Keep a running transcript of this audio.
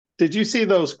Did you see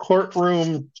those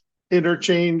courtroom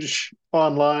interchange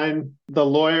online? The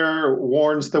lawyer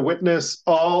warns the witness,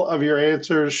 all of your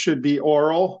answers should be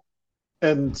oral.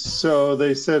 And so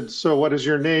they said, so what is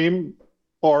your name?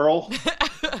 Oral.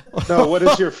 No, what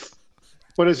is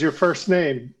your first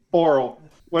name? Oral.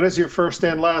 What is your first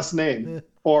and last name?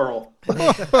 Oral.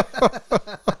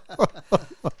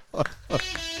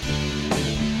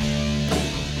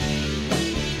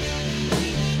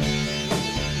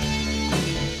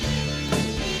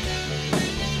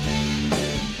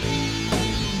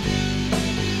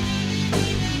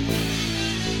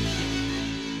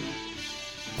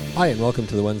 Hi, and welcome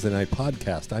to the Wednesday Night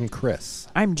Podcast. I'm Chris.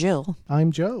 I'm Jill.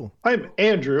 I'm Joe. I'm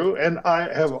Andrew, and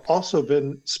I have also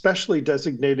been specially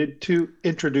designated to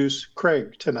introduce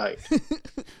Craig tonight.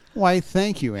 Why,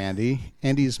 thank you, Andy.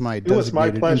 Andy's my It was my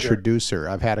designated pleasure. introducer.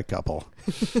 I've had a couple.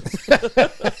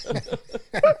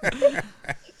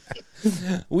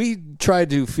 We try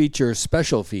to feature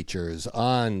special features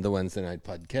on the Wednesday Night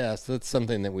Podcast. That's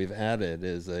something that we've added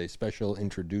is a special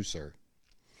introducer.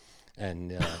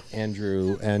 And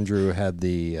Andrew had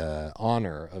the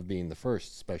honor of being the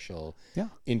first special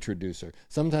introducer.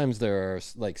 Sometimes there are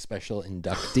like special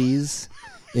inductees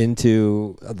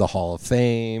into the Hall of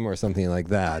Fame or something like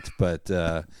that. But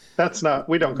That's not,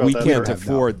 we don't go we that can't far.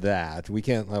 afford that. We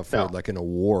can't afford like an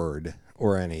award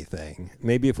or anything.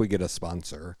 Maybe if we get a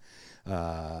sponsor.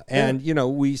 And, you know,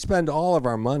 we spend all of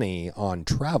our money on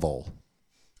travel.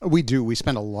 We do. We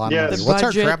spend a lot Yes. of The money. What's our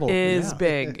budget travel? is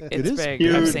big. It's is big.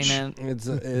 huge. I've seen it.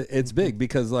 It's big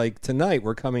because like tonight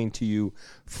we're coming to you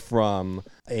from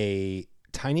a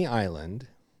tiny island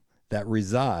that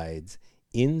resides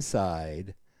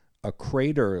inside a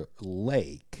crater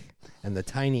lake, and the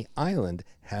tiny island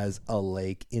has a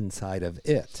lake inside of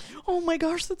it. Oh my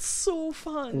gosh, that's so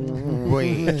fun.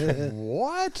 Wait,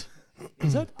 what?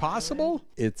 Is that possible?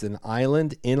 It's an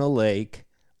island in a lake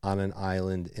on an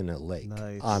island in a lake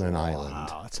on an island.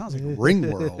 Wow, that sounds like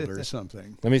Ringworld or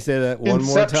something. Let me say that one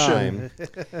more Inception.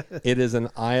 time. It is an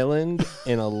island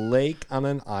in a lake on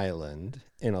an island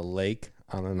in a lake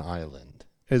on an island.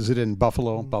 Is it in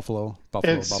Buffalo? Buffalo?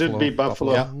 It should be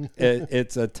Buffalo. Yeah,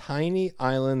 it's a tiny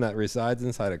island that resides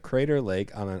inside a crater lake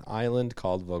on an island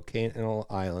called Volcano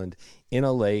Island in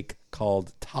a lake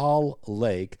called Tal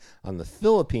Lake on the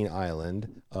Philippine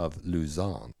island of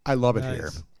Luzon. I love it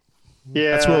here.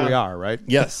 Yeah. That's where we are, right?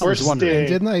 Yes. I was wondering. staying.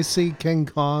 Didn't I see King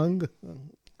Kong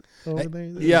over there?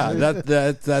 Yeah,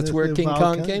 that's where The King Kong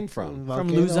Volcano- came from.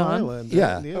 Volcano Luzon? Island.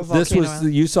 Yeah, Volcano this was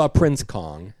Island. you saw Prince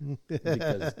Kong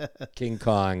because King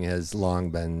Kong has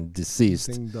long been deceased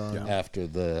Ding dong. after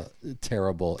the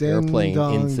terrible Ding airplane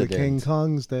dong, incident the King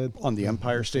Kong's dead. On the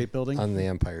Empire State Building? on the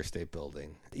Empire State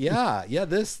Building. Yeah.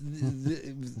 This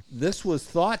was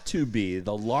thought to be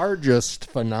the largest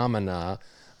phenomena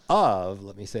of,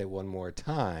 let me say it one more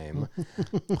time,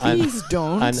 Please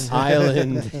don't. an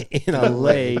island in a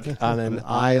lake on an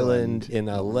island in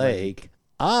a lake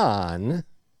on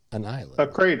an island. A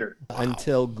crater.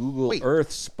 Until Google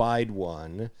Earth spied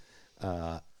one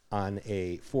on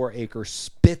a 4-acre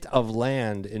spit of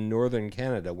land in northern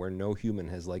Canada where no human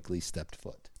has likely stepped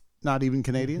foot. Not even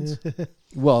Canadians?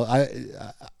 Well,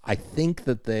 I think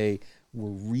that they were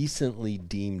recently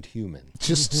deemed human.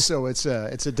 Just so it's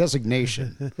a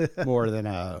designation more than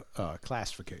a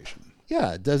classification.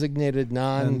 Yeah, designated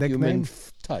non-human nickname?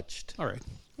 touched. All right.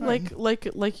 Like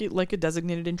a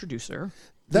designated introducer.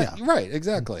 Right,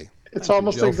 exactly. It's you,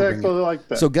 almost Joe, for exactly bringing- like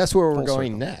that. So guess where we're Full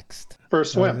going circle. next? For a We're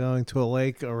swim. going to a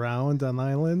lake around an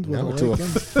island with No, a to a lake in?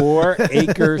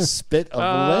 4-acre spit of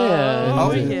land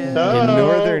Oh, in yeah. No.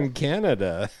 northern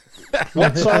Canada.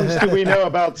 What songs do we know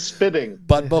about spitting?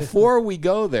 But before we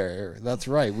go there, that's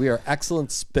right, we are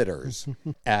excellent spitters,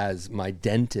 as my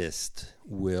dentist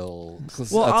will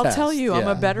Well, I'll attest. tell you, I'm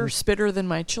Yeah. a better spitter than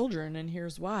my children, and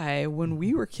here's why. When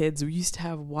we were kids, we used to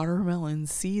have watermelon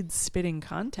seed spitting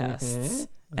contests.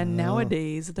 And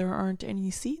nowadays, there aren't any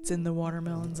seeds in the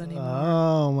watermelons anymore.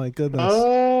 Oh, my goodness.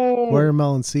 Oh.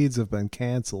 Watermelon seeds have been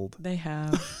canceled. They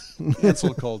have.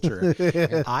 Cancel culture.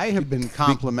 I have been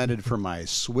complimented for my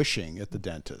swishing at the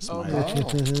dentist. Oh, My-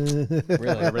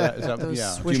 Really? Is that- Those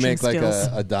yeah. Do you swishing make like skills.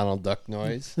 a Donald Duck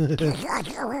noise?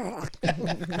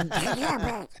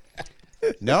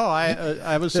 No,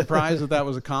 I was surprised that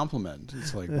was a compliment.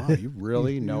 It's like, wow, you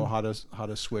really know how to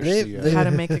swish the. How to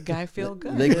make a guy feel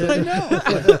good. I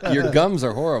know. Your gums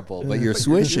are horrible, but your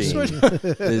swishing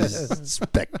is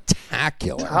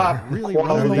spectacular. really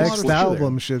Well, Our well next switch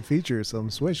album should feature some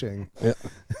swishing.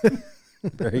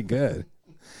 Very good.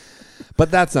 But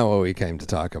that's not what we came to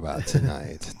talk about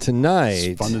tonight. there. Tonight,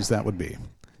 As fun as that would be.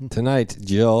 Tonight,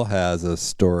 Jill has a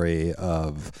story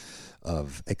of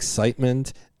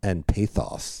excitement and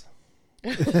pathos.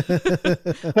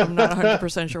 I'm not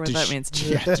 100% sure what that means.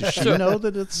 Does she know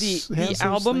that it's The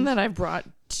album that I brought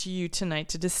to you tonight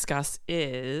to discuss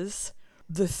is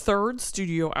the third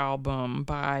studio album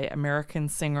by American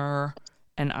singer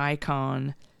and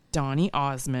icon Donny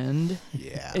Osmond.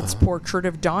 Yeah. It's Portrait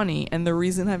of Donny, and the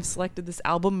reason I've selected this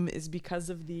album is because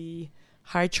of the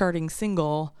high charting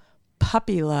single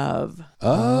Puppy Love.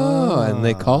 Oh, and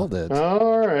they called it.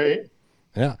 All right.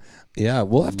 Yeah. Yeah,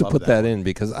 we'll have to Love put that that in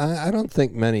because I don't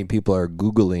think many people are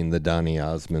Googling the Donny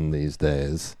Osmond these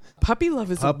days. Puppy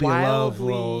Love is Puppy Love,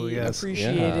 wildly well, yes.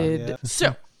 appreciated. Yeah.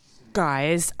 So,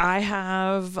 guys, I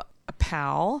have a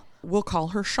pal. We'll call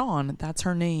her Sean. That's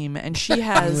her name. And she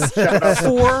has 4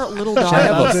 little dogs. I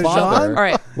have out a to father. All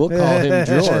right. We'll call him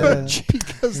George.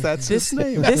 Because that's his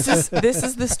name. This is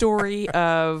the story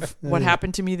of what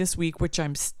happened to me this week, which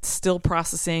I'm still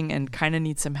processing and kind of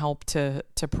need some help to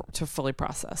fully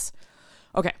process.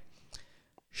 Okay,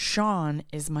 Sean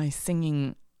is my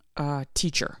singing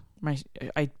teacher.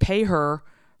 I pay her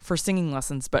for singing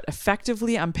lessons, but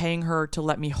effectively I'm paying her to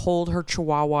let me hold her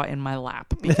chihuahua in my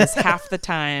lap because half the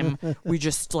time we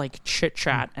just like chit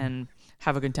chat and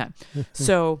have a good time.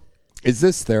 So Is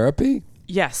this therapy?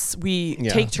 yes, we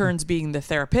take turns being the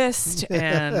therapist,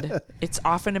 and it's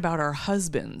often about our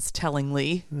husbands,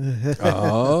 tellingly.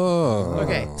 Oh.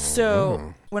 Okay,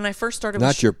 so when I first started Not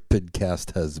with your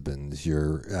podcast husbands,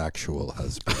 your actual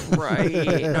husband.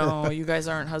 right, no, you guys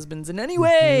aren't husbands in any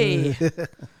way,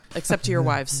 except to your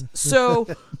wives. So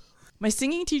my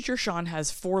singing teacher, Sean,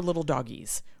 has 4 little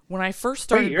doggies. When I first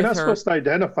started Wait, you're with not her, supposed to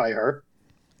identify her.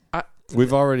 We've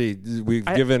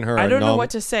given her I don't a know nom,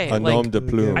 what to say. a Like, nom de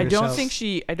plume. I don't Yourself. think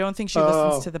she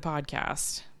listens to the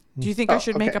podcast. Do you think I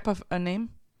should make okay. up a name?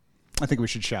 I think we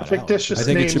should shout out. Fictitious I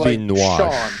think it name should be like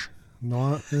Noir.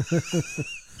 No,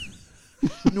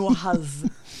 Nuaz.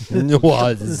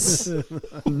 Was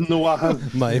Sean. Noah.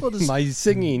 my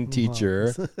singing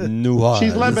teacher. Nuaz.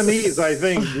 She's Lebanese, I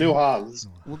think. Nuhaz.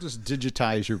 We'll just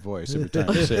digitize your voice every time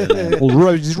you say her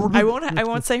name. I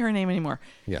won't say her name anymore.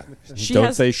 Yeah. She Don't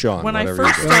has- say Sean. When I whatever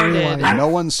first you say. started, No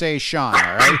one say Sean, all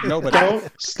right? Nobody.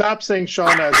 Don't stop saying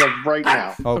Sean as of right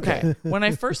now. okay, when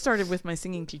I first started with my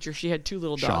singing teacher, she had 2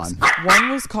 little dogs. Sean. One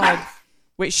was called.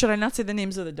 Wait, should I not say the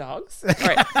names of the dogs? All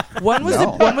right. One was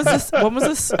No.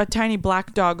 a tiny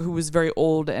black dog who was very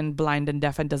old and blind and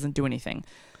deaf and doesn't do anything.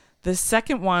 The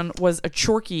second one was a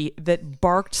Chorky that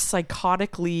barked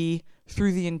psychotically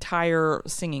through the entire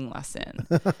singing lesson.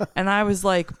 And I was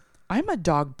like, I'm a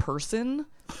dog person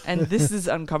and this is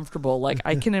uncomfortable. Like,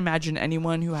 I can imagine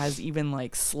anyone who has even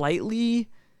like slightly,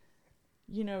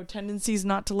 tendencies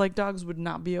not to like dogs would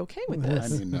not be okay with I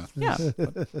this. mean, Yeah.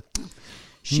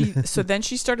 So then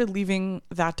she started leaving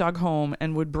that dog home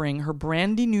and would bring her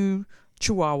brandy new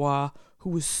Chihuahua,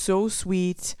 who was so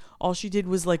sweet. All she did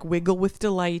was like wiggle with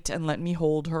delight and let me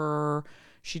hold her.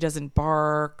 She doesn't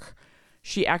bark.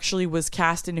 She actually was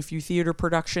cast in a few theater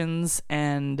productions,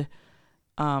 and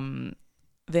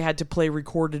they had to play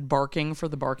recorded barking for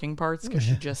the barking parts because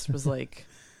she just was like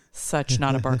such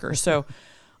not a barker. So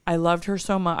I loved her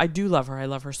so much. I do love her. I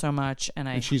love her so much.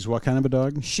 and she's what kind of a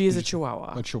dog? She is a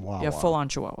Chihuahua. A Chihuahua. Yeah, full on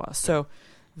Chihuahua. So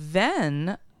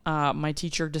then my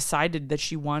teacher decided that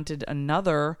she wanted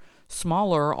another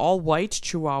smaller, all white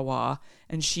Chihuahua,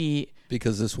 and she.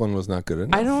 Because this one was not good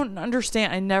enough. I don't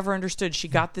understand. I never understood. She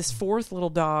got this 4th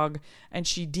little dog, and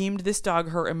she deemed this dog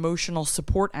her emotional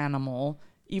support animal,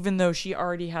 even though she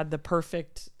already had the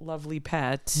perfect, lovely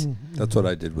pet. That's what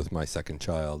I did with my second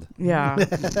child. Yeah.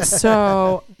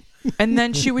 So, and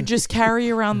then she would just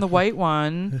carry around the white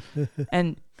one,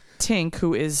 and Tink,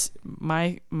 who is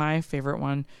my favorite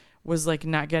one, was like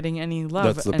not getting any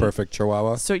love. That's the And perfect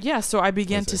Chihuahua. So yeah, so I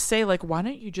began to say like, why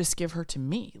don't you just give her to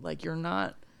me? Like you're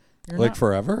not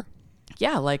Forever?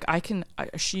 Yeah, like I can.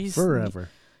 She's forever.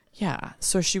 Yeah.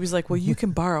 So she was like, well, you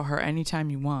can borrow her anytime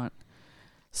you want.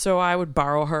 So I would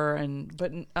borrow her,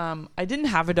 but I didn't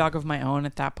have a dog of my own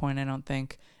at that point, I don't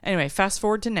think. Anyway, fast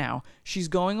forward to now. She's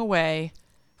going away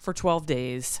for 12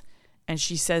 days, and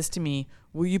she says to me,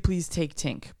 will you please take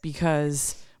Tink?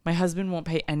 Because my husband won't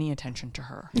pay any attention to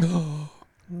her.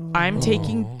 I'm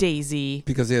taking Daisy.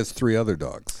 Because he has 3 other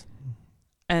dogs.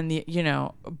 And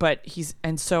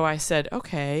so I said,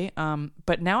 okay,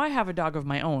 but now I have a dog of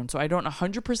my own, so I don't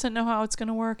 100% know how it's going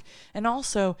to work. And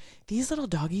also, these little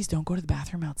doggies don't go to the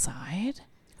bathroom outside.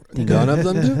 None of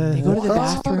them do? They go to the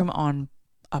bathroom on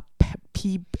a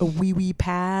wee wee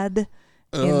pad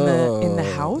in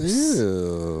the house.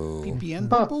 Ew. Pee and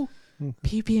poo-poo?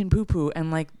 Pee pee and poo poo, and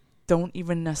like don't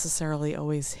even necessarily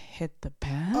always hit the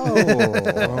bed.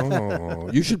 Oh,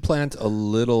 you should plant a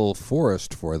little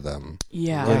forest for them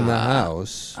Yeah. in the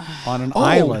house. On an Oh,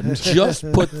 island. just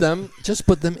put them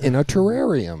in a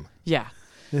terrarium. Yeah.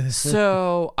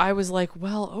 So I was like,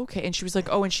 well, okay. And she was like,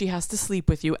 oh, and she has to sleep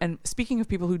with you. And speaking of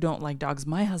people who don't like dogs,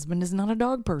 my husband is not a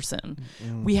dog person.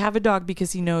 We have a dog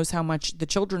because he knows how much the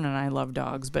children and I love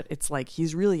dogs, but it's like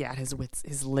he's really at his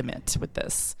limit with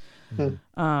this.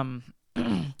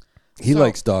 He So-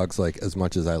 likes dogs like as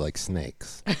much as I like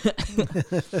snakes.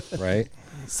 Right?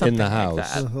 Something in the like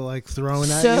house. that. Like thrown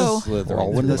at So- you. Slithering Well,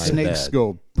 when through the my snakes bed.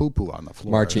 go poo-poo on the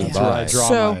floor. Marching that's where I by. draw,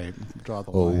 So- draw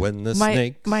the Oh, line. when the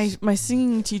snakes. My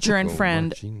singing teacher and go friend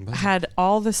marching by. had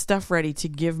all the stuff ready to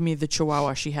give me the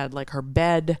Chihuahua. She had like her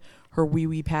bed, her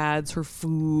wee pads, her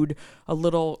food, a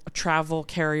little travel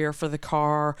carrier for the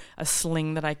car, a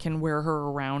sling that I can wear her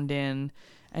around in.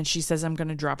 And she says I'm going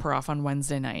to drop her off on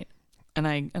Wednesday night. And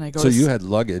I go. So to you had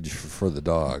luggage for the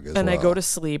dog as and well. I go to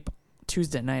sleep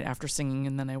Tuesday night after singing,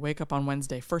 and then I wake up on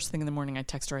Wednesday. First thing in the morning, I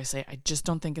text her. I say, I just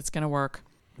don't think it's going to work.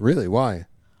 Really? Why?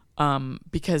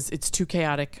 Because it's too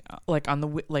chaotic. Like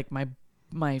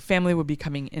my family would be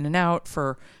coming in and out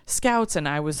for scouts, and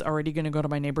I was already going to go to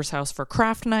my neighbor's house for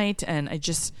craft night, and I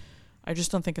just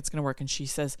don't think it's going to work. And she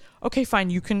says, okay, fine,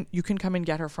 you can come and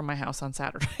get her from my house on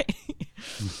Saturday.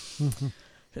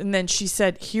 And then she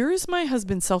said, here is my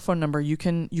husband's cell phone number. You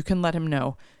can let him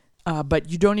know. But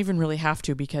you don't even really have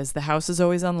to because the house is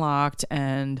always unlocked,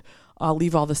 and I'll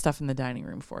leave all the stuff in the dining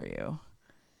room for you.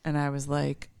 And I was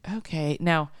like, okay.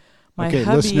 Now, my Okay,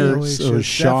 hubby... listener- We So should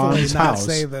Sean's definitely not house.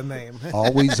 say the name.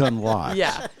 Always unlocked.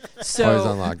 Yeah. So Always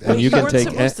unlocked. well, And you you can weren't take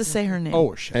supposed to say her name.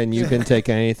 Oh, shit. And you can take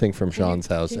anything from Sean's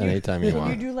house Can anytime you can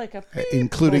want. you do like a...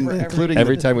 Including over including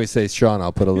Every time we say Sean,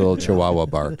 I'll put a little Chihuahua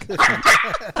bark.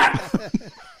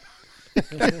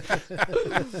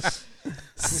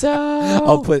 So...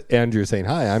 I'll put Andrew saying,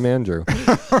 "Hi, I'm Andrew."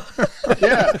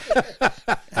 Yeah.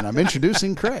 and I'm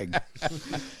introducing Craig.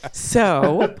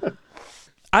 So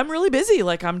I'm really busy.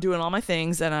 Like I'm doing all my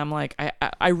things, and I'm like,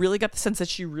 I really got the sense that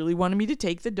she really wanted me to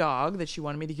take the dog, that she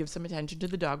wanted me to give some attention to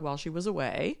the dog while she was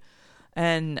away.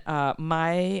 And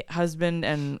my husband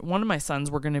and one of my sons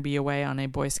were going to be away on a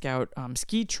Boy Scout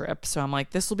ski trip. So I'm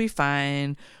like, this will be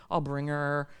fine. I'll bring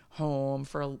her home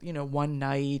for, one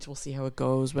night. We'll see how it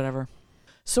goes, whatever.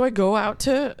 So I go out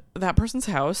to that person's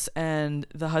house, and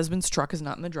the husband's truck is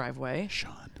not in the driveway.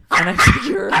 Sean. And I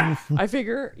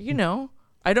figure,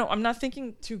 I'm not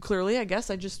thinking too clearly, I guess.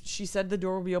 She said the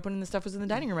door would be open and the stuff was in the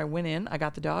dining room. I went in, I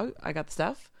got the dog, I got the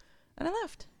stuff, and I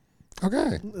left.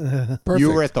 Okay, perfect.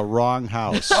 You were at the wrong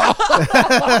house.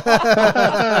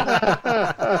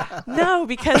 No,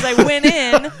 because I went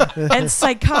in and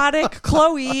psychotic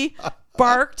Chloe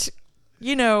barked,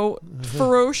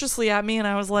 ferociously at me, and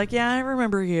I was like, yeah, I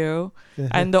remember you.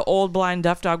 And the old blind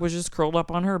deaf dog was just curled up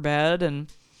on her bed,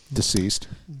 and Deceased.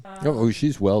 Oh,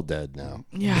 she's well dead now.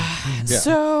 yeah.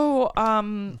 So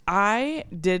I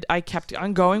kept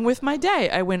on going with my day.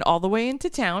 I went all the way into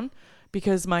town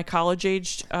because my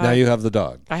college-aged Now you have the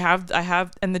dog. I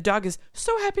have, and the dog is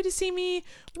so happy to see me,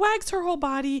 wags her whole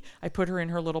body. I put her in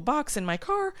her little box in my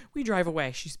car. We drive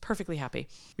away. She's perfectly happy.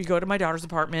 We go to my daughter's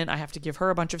apartment. I have to give her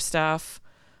a bunch of stuff.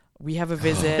 We have a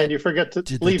visit. And you forget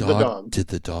to leave the dog. Did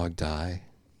the dog die?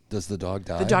 Does the dog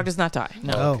die? The dog does not die.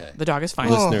 No, Oh. Okay. the dog is fine.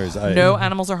 Listeners, No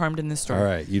animals are harmed in this story. All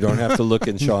right, you don't have to look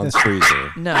in Sean's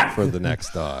freezer No. for the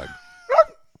next dog.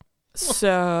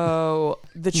 So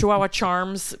the Chihuahua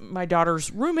charms my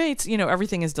daughter's roommates.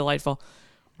 Everything is delightful.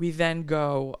 We then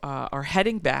are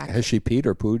heading back. Has she peed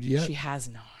or pooed yet? She has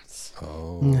not.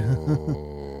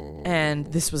 Oh. And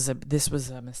this was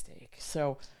a mistake.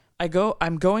 So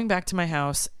I'm going back to my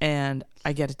house, and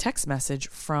I get a text message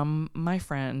from my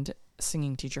friend,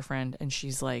 singing teacher friend, and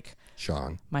she's like,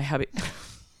 Sean. my hubby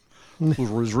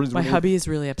is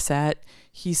really upset.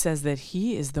 He says that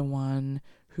he is the one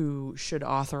who should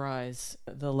authorize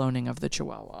the loaning of the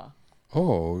Chihuahua.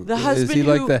 Oh, The is husband he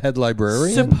like who the head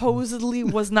librarian? supposedly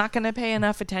was not going to pay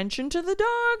enough attention to the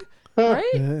dog,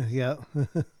 right? Yeah.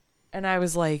 And I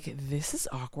was like, this is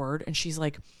awkward. And she's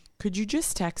like, could you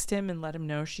just text him and let him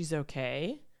know she's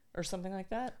okay? Or something like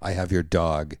that. I have your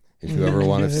dog. If you ever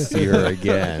want to see her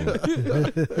again.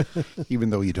 Even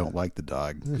though you don't like the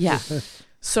dog. Yeah.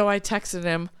 So I texted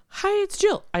him, hi, it's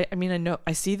Jill. I know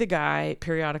I see the guy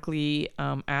periodically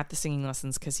at the singing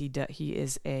lessons because he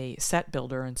is a set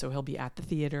builder, and so he'll be at the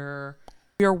theater.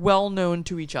 We are well known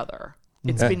to each other.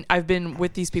 I've been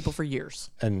with these people for years.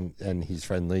 And he's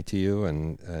friendly to you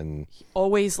and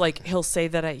Always he'll say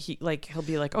that he'll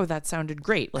be like, oh, that sounded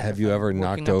great. Like, have if you I'm ever working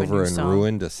knocked up a over new and song.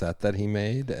 ruined a set that he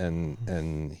made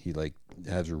and he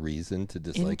has a reason to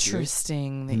dislike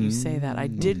Interesting that you say that. I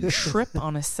did trip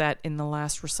on a set in the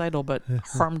last recital, but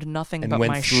harmed nothing and but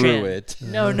went my through shin. it.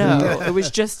 No, it was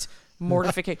just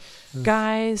mortification.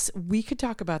 Guys, we could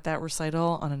talk about that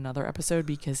recital on another episode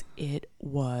because it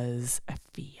was a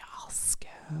fiasco.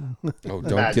 Oh,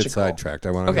 don't Magical. get sidetracked.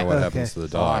 I want to Okay. know what Okay. happens to the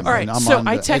dog. All right, I'm so on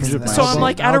I the text. edge of my So I'm seat.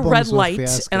 like at a red Albums with light,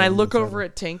 fiasco and I in look the over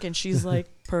at Tink, and she's like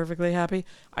perfectly happy.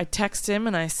 I text him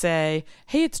and I say,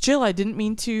 "Hey, it's Jill. I didn't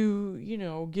mean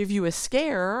to, give you a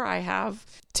scare. I have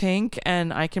Tink,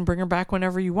 and I can bring her back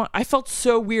whenever you want." I felt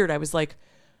so weird. I was like,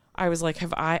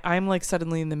 I'm like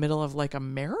suddenly in the middle of like a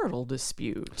marital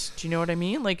dispute. Do you know what I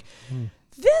mean? Like,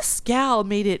 this gal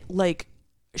made it like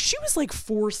she was like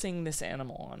forcing this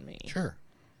animal on me. Sure.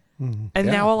 And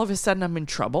now all of a sudden I'm in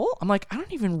trouble. I'm like, I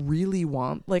don't even really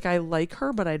want, like, I like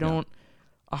her, but I don't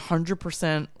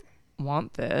 100%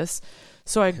 want this.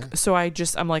 So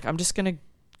I'm like, I'm just going to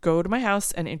go to my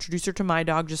house and introduce her to my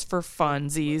dog just for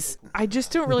funsies. I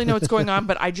just don't really know what's going on,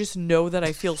 but I just know that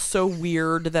I feel so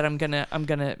weird that I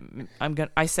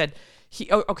said,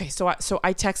 so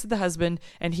I texted the husband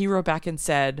and he wrote back and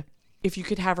said, if you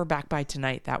could have her back by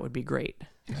tonight, that would be great.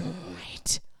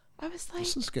 Right. I was like,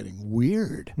 This is getting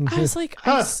weird. I was like,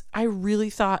 I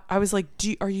really thought, I was like,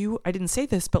 I didn't say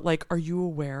this, but like, are you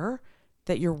aware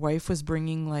that your wife was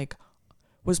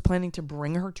planning to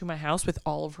bring her to my house with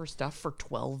all of her stuff for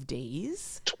 12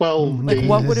 days? 12 Like, days.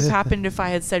 what would have happened if I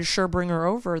had said, sure, bring her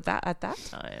over at that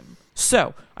time?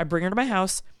 So I bring her to my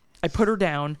house. I put her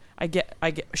down.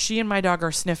 She and my dog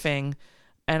are sniffing.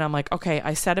 And I'm like, okay,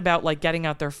 I set about like getting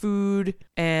out their food,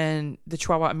 and the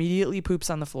Chihuahua immediately poops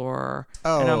on the floor.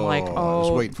 And I'm like, I was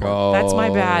oh, waiting for it. that's my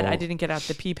bad. I didn't get out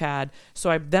the pee pad. So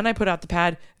I put out the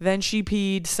pad. Then she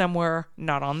peed somewhere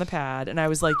not on the pad. And I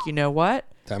was like, you know what?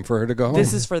 Time for her to go home.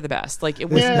 This is for the best. Like, it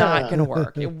was Yeah. not going to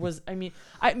work. It was, I mean,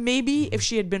 maybe if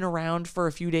she had been around for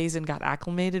a few days and got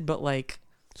acclimated, but like,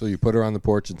 So you put her on the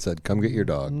porch and said, come get your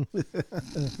dog.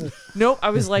 nope. I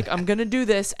was like, I'm going to do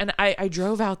this. And I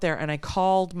drove out there and I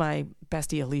called my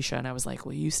bestie Alicia and I was like,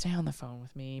 will you stay on the phone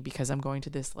with me? Because I'm going to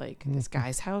this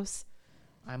guy's house.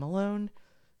 I'm alone.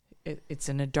 It's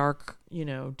in a dark,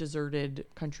 deserted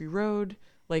country road.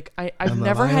 Like, I've On an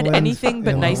never had island, anything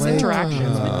but in a nice lake. interactions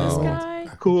with this Oh. guy.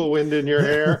 Cool wind in your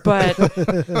hair. But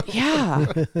yeah,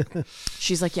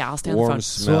 she's like, yeah, I'll stay on the Warm phone.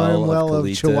 smell well of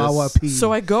of Chihuahua colitis. pee.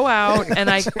 So I go out and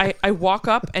I walk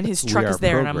up and his truck We are is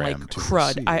there and I'm like, programmed to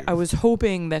crud. I receive. was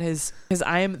hoping that because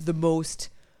I am the most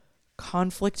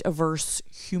conflict averse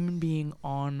human being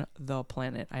on the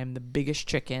planet. I am the biggest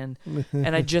chicken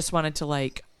and I just wanted to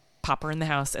like pop her in the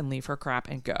house and leave her crap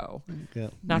and go. Yeah.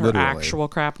 Not Literally. her actual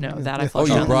crap. No, that I Oh, flushed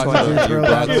you down the brought toilet. the, you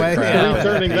brought the Yeah. crap.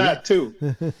 Returning that too.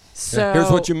 So Here's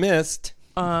what you missed.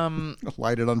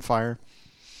 Light it on fire.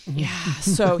 Yeah,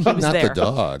 so he was Not there. the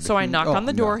dog. So I knocked Oh, on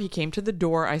the door. no. He came to the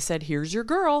door. I said, "Here's your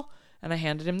girl," and I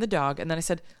handed him the dog. And then I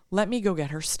said, "Let me go get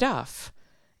her stuff,"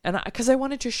 and because I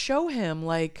wanted to show him,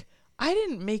 like, I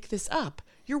didn't make this up.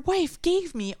 Your wife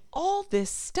gave me all this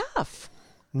stuff.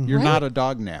 You're Right? not a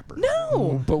dog napper.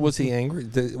 No, But was he angry?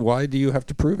 Why do you have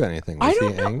to prove anything? Was I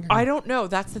don't he know. angry? I don't know.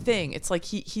 That's the thing. It's like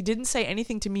he didn't say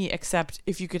anything to me except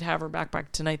if you could have her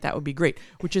back tonight, that would be great.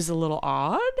 Which is a little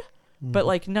odd, but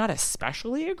like not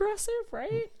especially aggressive,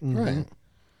 right? Right.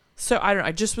 So I don't know.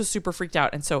 I just was super freaked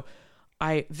out. And so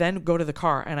I then go to the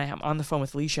car and I am on the phone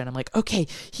with Alicia and I'm like, okay,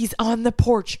 he's on the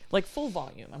porch, like full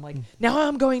volume. I'm like, now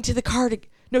I'm going to the car to,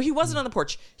 no, he wasn't on the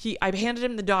porch. I handed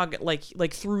him the dog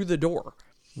like through the door.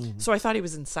 So I thought he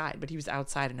was inside, but he was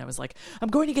outside, and I was like, I'm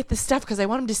going to get this stuff because I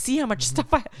want him to see how much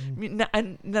stuff I mean,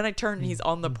 and then I turned and he's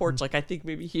on the porch. Like, I think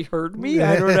maybe he heard me.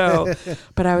 I don't know.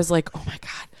 But I was like, oh my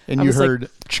God. And I you was like-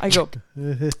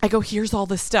 heard. I go, here's all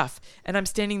this stuff. And I'm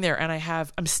standing there and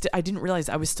I didn't realize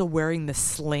I was still wearing the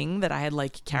sling that I had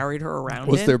like carried her around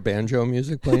Was in. there banjo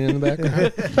music playing in the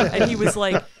background? And he was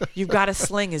like, you've got a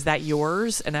sling. Is that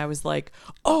yours? And I was like,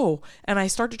 oh. And I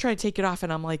start to try to take it off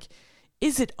and I'm like,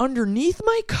 is it underneath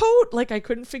my coat? Like, I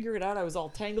couldn't figure it out. I was all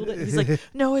tangled in. He's like,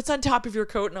 no, it's on top of your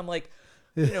coat. And I'm like,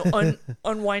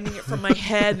 unwinding it from my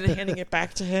head and handing it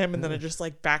back to him. And then I just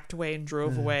like backed away and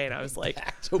drove away. And I was like,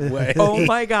 Away. oh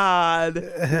my God,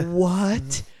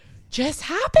 what just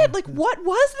happened? Like, what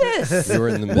was this? You were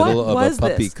in the What middle of was a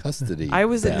puppy this? custody. I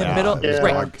was in the battle. middle,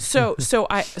 Yeah. right?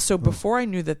 So before I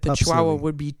knew that the Pup Chihuahua sitting.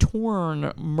 would be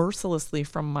torn mercilessly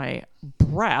from my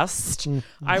breast,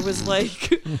 I was like,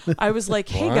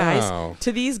 hey Wow. guys,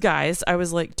 to these guys, I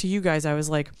was like, to you guys, I was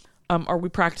like, are we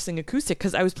practicing acoustic?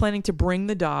 Because I was planning to bring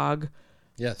the dog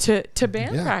Yes. to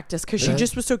band Yeah. practice because she Yeah.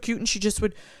 just was so cute and she just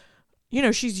would,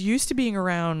 she's used to being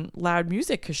around loud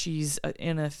music because she's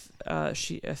in a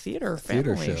theater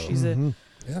family. show. She's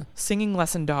Yeah. singing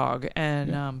lesson dog,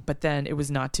 and but then it was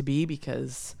not to be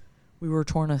because we were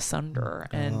torn asunder.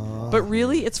 But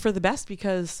really, it's for the best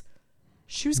because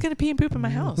she was going to pee and poop in my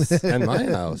house. And my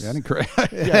house. Yeah, correct.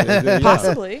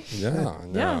 Possibly. Yeah,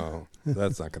 no,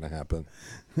 that's not going to happen.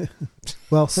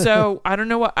 Well, So I don't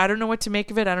know what to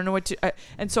make of it. I don't know what to,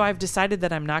 and so I've decided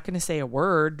that I'm not going to say a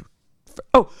word.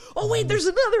 Oh wait, there's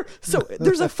another. So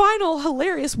there's a final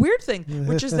hilarious weird thing,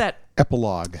 which is that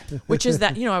Epilogue.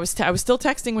 you know I was still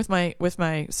texting with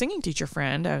my singing teacher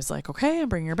friend. I was like, okay, I'm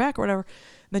bringing her back or whatever.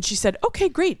 And then she said, okay,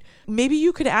 great. Maybe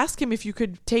you could ask him if you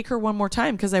could take her one more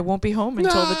time because I won't be home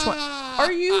until the 20th.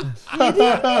 Are you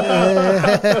idiot?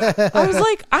 I was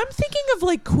like, I'm thinking of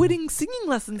like quitting singing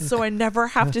lessons so I never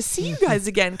have to see you guys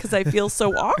again because I feel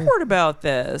so awkward about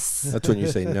this. That's when you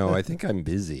say, no, I think I'm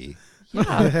busy.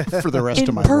 Yeah. For the rest In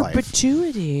of my life.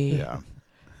 perpetuity. Yeah.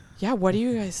 Yeah, what do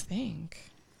you guys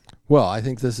think? Well, I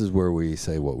think this is where we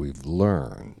say what we've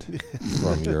learned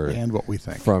from your And what we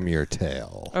think. from your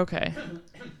tale. Okay.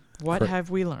 What have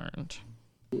we learned?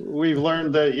 We've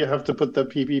learned that you have to put the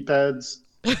pee pads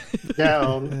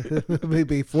down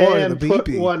before and the put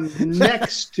pee-pee. one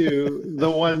next to the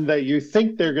one that you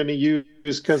think they're going to use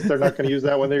because they're not going to use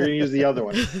that one. They're going to use the other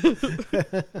one.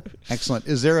 Excellent.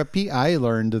 Is there I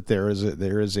learned that there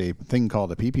is a thing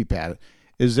called a pee-pee pad.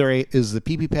 Is the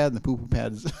pee-pee pad and the poo-poo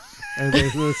pads? Are they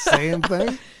the same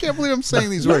thing? Can't believe I'm saying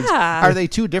these words. Yeah. Are they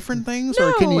two different things,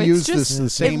 or can you it's use just, the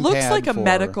same? It looks pad like a for-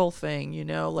 medical thing, you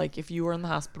know, like if you were in the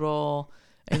hospital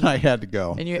and I had to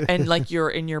go. and like you're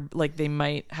in your like they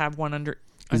might have one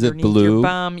Is it underneath blue? your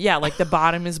bum. Yeah, like the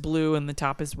bottom is blue and the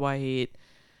top is white.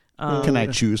 Can I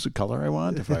choose the color I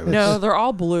want? If I was No, they're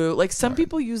all blue. Like some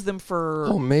people use them for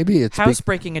Oh, maybe it's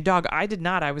housebreaking a dog. I did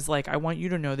not. I was like, I want you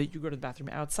to know that you go to the bathroom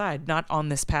outside, not on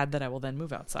this pad that I will then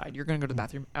move outside. You're going to go to the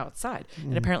bathroom outside.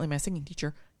 And apparently my singing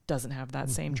teacher doesn't have that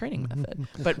same training method.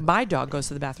 But my dog goes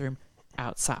to the bathroom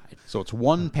outside. So it's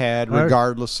one pad,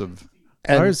 regardless of.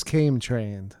 Ours came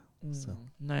trained. So.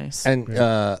 Nice. And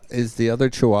is the other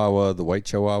Chihuahua, the white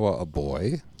Chihuahua, a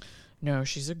boy? No,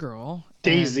 she's a girl.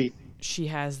 Daisy. And she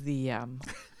has the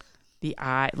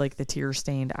eye, like the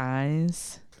tear-stained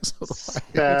eyes.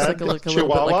 Bad Looks like a little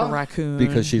bit like a raccoon.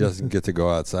 Because she doesn't get to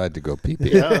go outside to go pee-pee.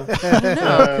 Yeah.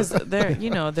 No, because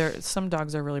they're some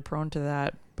dogs are really prone to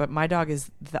that. But my dog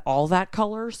is all that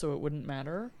color, so it wouldn't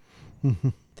matter.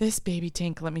 This baby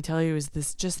Tink, let me tell you, is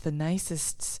just the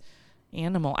nicest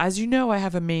animal. As you know, I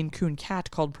have a Maine Coon cat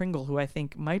called Pringle, who I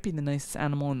think might be the nicest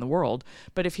animal in the world.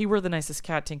 But if he were the nicest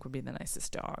cat, Tink would be the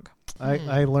nicest dog.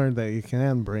 I learned that you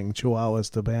can bring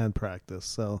Chihuahuas to band practice.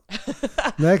 So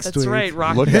next That's week, right,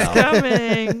 Look Rocky's out.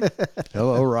 coming.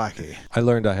 Hello, Rocky. I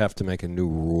learned I have to make a new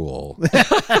rule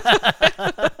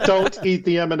Don't eat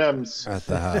the M&Ms. at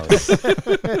the house.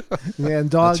 Yeah, and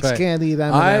dogs That's right. can't eat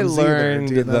M&Ms I either. learned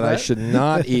Do you know that I should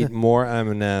not eat more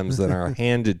M&Ms than are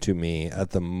handed to me at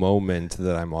the moment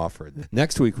that I'm offered.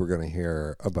 Next week, we're going to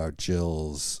hear about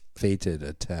Jill's fated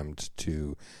attempt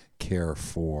to care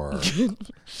for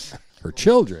her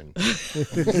children. That's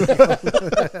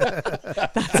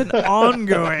an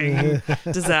ongoing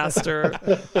disaster.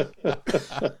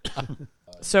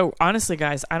 So honestly,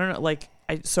 guys, I don't know. Like,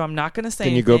 so I'm not going to say.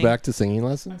 Can you go anything. back to singing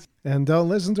lessons? And don't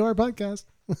listen to our podcast.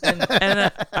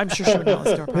 And I'm sure she would not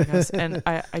listen to our podcast. And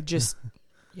I just,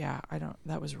 I don't.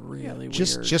 That was really weird.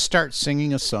 Just start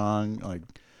singing a song like,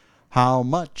 "How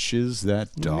much is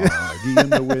that doggy in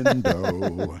the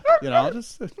window?" You know,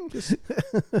 just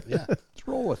Yeah. let's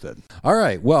roll with it. All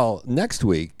right. Well, next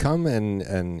week, come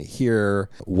and hear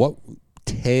what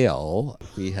tale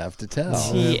we have to tell.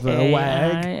 TAIL.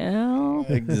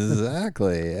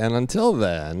 Exactly. And until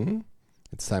then,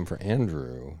 it's time for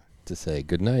Andrew to say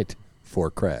goodnight for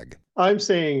Craig. I'm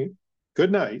saying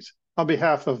good night on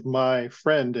behalf of my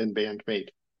friend and bandmate,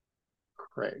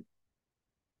 Craig.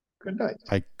 Good night.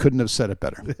 I couldn't have said it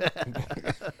better.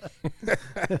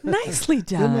 Nicely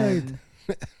done.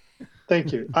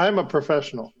 Thank you. I'm a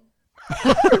professional.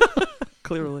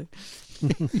 Clearly.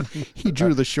 He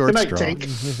drew the short Good night, straw. Tank.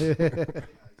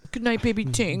 Good night, baby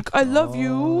Tink. I love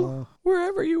you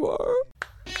wherever you are.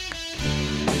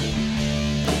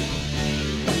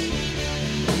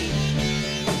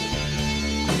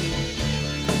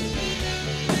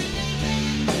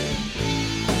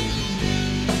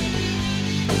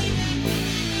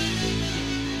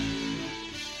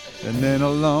 And then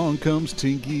along comes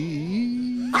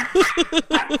Tinky.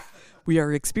 We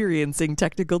are experiencing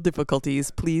technical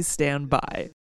difficulties. Please stand by.